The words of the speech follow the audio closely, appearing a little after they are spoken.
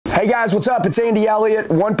Hey guys, what's up? It's Andy Elliott,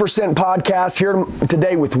 1% Podcast, here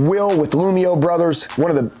today with Will with Lumio Brothers,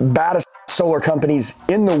 one of the baddest solar companies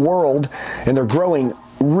in the world, and they're growing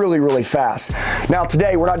really, really fast. Now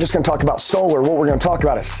today, we're not just gonna talk about solar, what we're gonna talk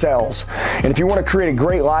about is sales. And if you wanna create a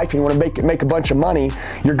great life and you wanna make a bunch of money,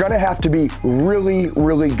 you're gonna have to be really,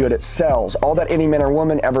 really good at sales. All that any man or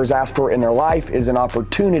woman ever has asked for in their life is an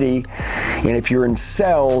opportunity, and if you're in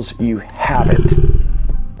sales, you have it.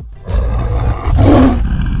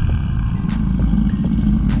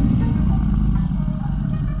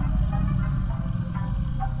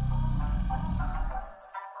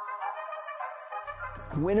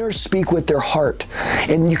 Winners speak with their heart,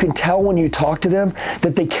 and you can tell when you talk to them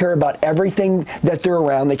that they care about everything that they're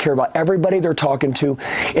around, they care about everybody they're talking to,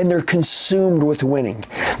 and they're consumed with winning.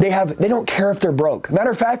 They don't care if they're broke.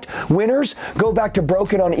 Matter of fact, winners go back to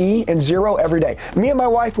broken on E and zero every day. Me and my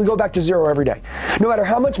wife, we go back to zero every day. No matter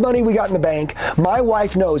how much money we got in the bank, my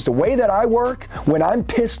wife knows the way that I work when I'm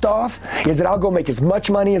pissed off is that I'll go make as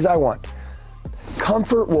much money as I want.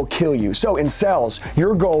 Comfort will kill you. So in sales,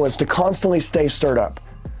 your goal is to constantly stay stirred up.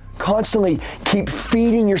 Constantly keep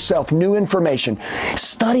feeding yourself new information,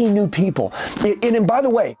 study new people. And by the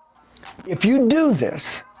way, if you do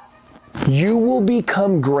this, you will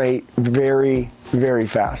become great very, very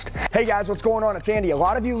fast. Hey guys, what's going on? It's Andy. A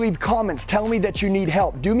lot of you leave comments telling me that you need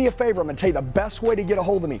help. Do me a favor, I'm gonna tell you the best way to get a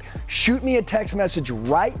hold of me. Shoot me a text message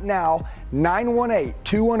right now,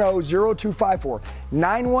 918-210-0254.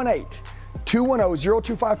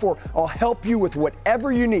 918-210-0254. I'll help you with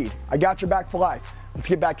whatever you need. I got your back for life. Let's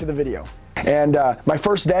get back to the video. And my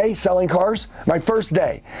first day selling cars, my first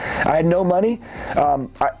day, I had no money.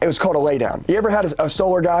 It was called a laydown. You ever had a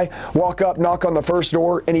solar guy walk up, knock on the first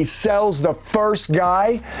door, and he sells the first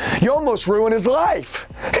guy? You almost ruin his life.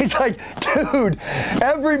 He's like, dude,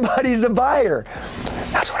 everybody's a buyer.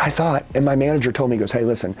 That's what I thought. And my manager told me, he goes, hey,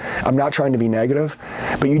 listen, I'm not trying to be negative,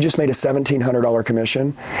 but you just made a $1,700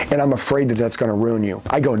 commission, and I'm afraid that that's gonna ruin you.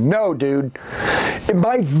 I go, no, dude. And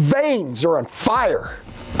my veins are on fire.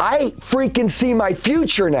 I freaking see my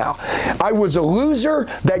future now. I was a loser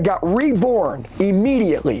that got reborn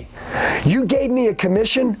immediately. You gave me a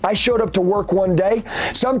commission. I showed up to work one day.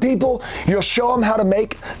 Some people, you'll show them how to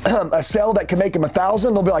make a sale that can make them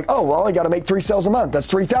 1,000. They'll be like, oh, well, I got to make 3 sales a month. That's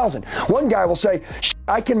 3,000. One guy will say,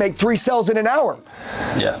 I can make 3 sales in an hour.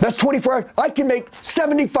 Yeah. That's 24 hours. I can make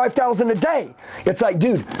 75,000 a day. It's like,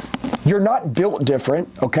 dude, you're not built different,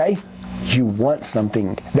 okay? You want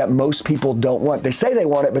something that most people don't want. They say they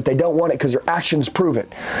want it, but they don't want it because their actions prove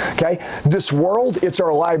it, okay? This world, it's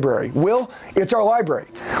our library. Will, it's our library.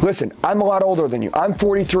 Listen, I'm a lot older than you. I'm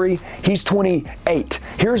 43, he's 28.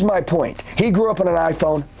 Here's my point. He grew up on an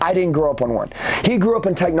iPhone, I didn't grow up on one. He grew up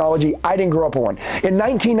in technology, I didn't grow up on one. In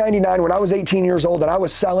 1999, when I was 18 years old and I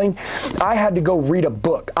was selling, I had to go read a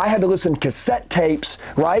book. I had to listen to cassette tapes,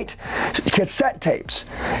 right? Cassette tapes.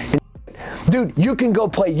 Dude, you can go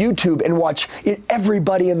play YouTube and watch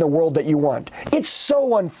everybody in the world that you want. It's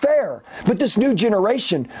so unfair. But this new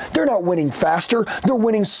generation, they're not winning faster, they're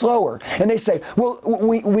winning slower. And they say, well,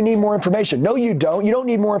 we need more information. No, you don't. You don't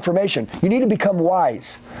need more information. You need to become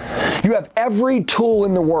wise. You have every tool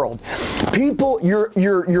in the world. People, your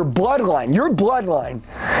bloodline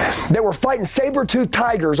that were fighting saber-toothed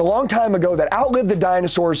tigers a long time ago that outlived the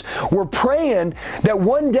dinosaurs were praying that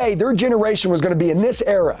one day their generation was going to be in this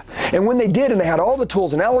era. And when they did, and they had all the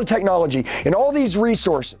tools and all the technology and all these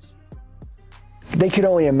resources, they could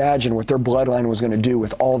only imagine what their bloodline was going to do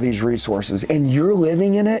with all these resources. And you're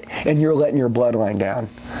living in it, and you're letting your bloodline down.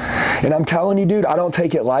 And I'm telling you, dude, I don't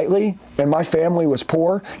take it lightly. And my family was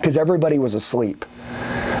poor because everybody was asleep.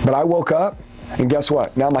 But I woke up, and guess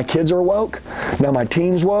what? Now my kids are woke. Now my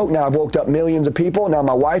team's woke. Now I've woke up millions of people. Now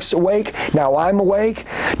my wife's awake. Now I'm awake.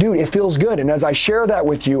 Dude, it feels good. And as I share that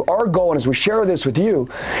with you, our goal, and as we share this with you,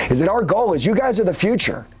 is that our goal is you guys are the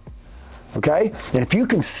future. Okay? And if you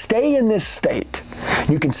can stay in this state,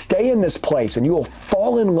 you can stay in this place, and you will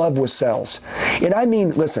fall in love with sales. And I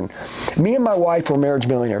mean, listen, me and my wife were marriage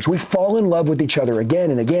millionaires. We fall in love with each other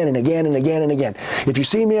again and again and again and again and again. If you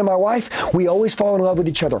see me and my wife, we always fall in love with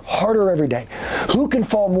each other harder every day. Who can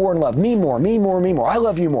fall more in love? Me more, me more, me more. I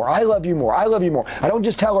love you more, I love you more, I love you more. I don't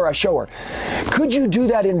just tell her, I show her. Could you do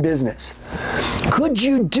that in business? Could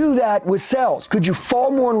you do that with sales? Could you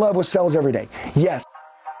fall more in love with sales every day? Yes.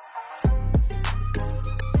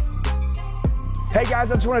 Hey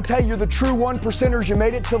guys, I just want to tell you, you're the true 1%ers. You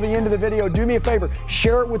made it till the end of the video. Do me a favor,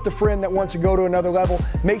 share it with the friend that wants to go to another level.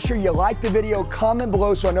 Make sure you like the video, comment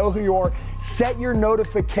below so I know who you are, set your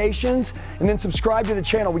notifications, and then subscribe to the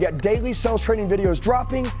channel. We got daily sales training videos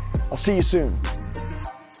dropping. I'll see you soon.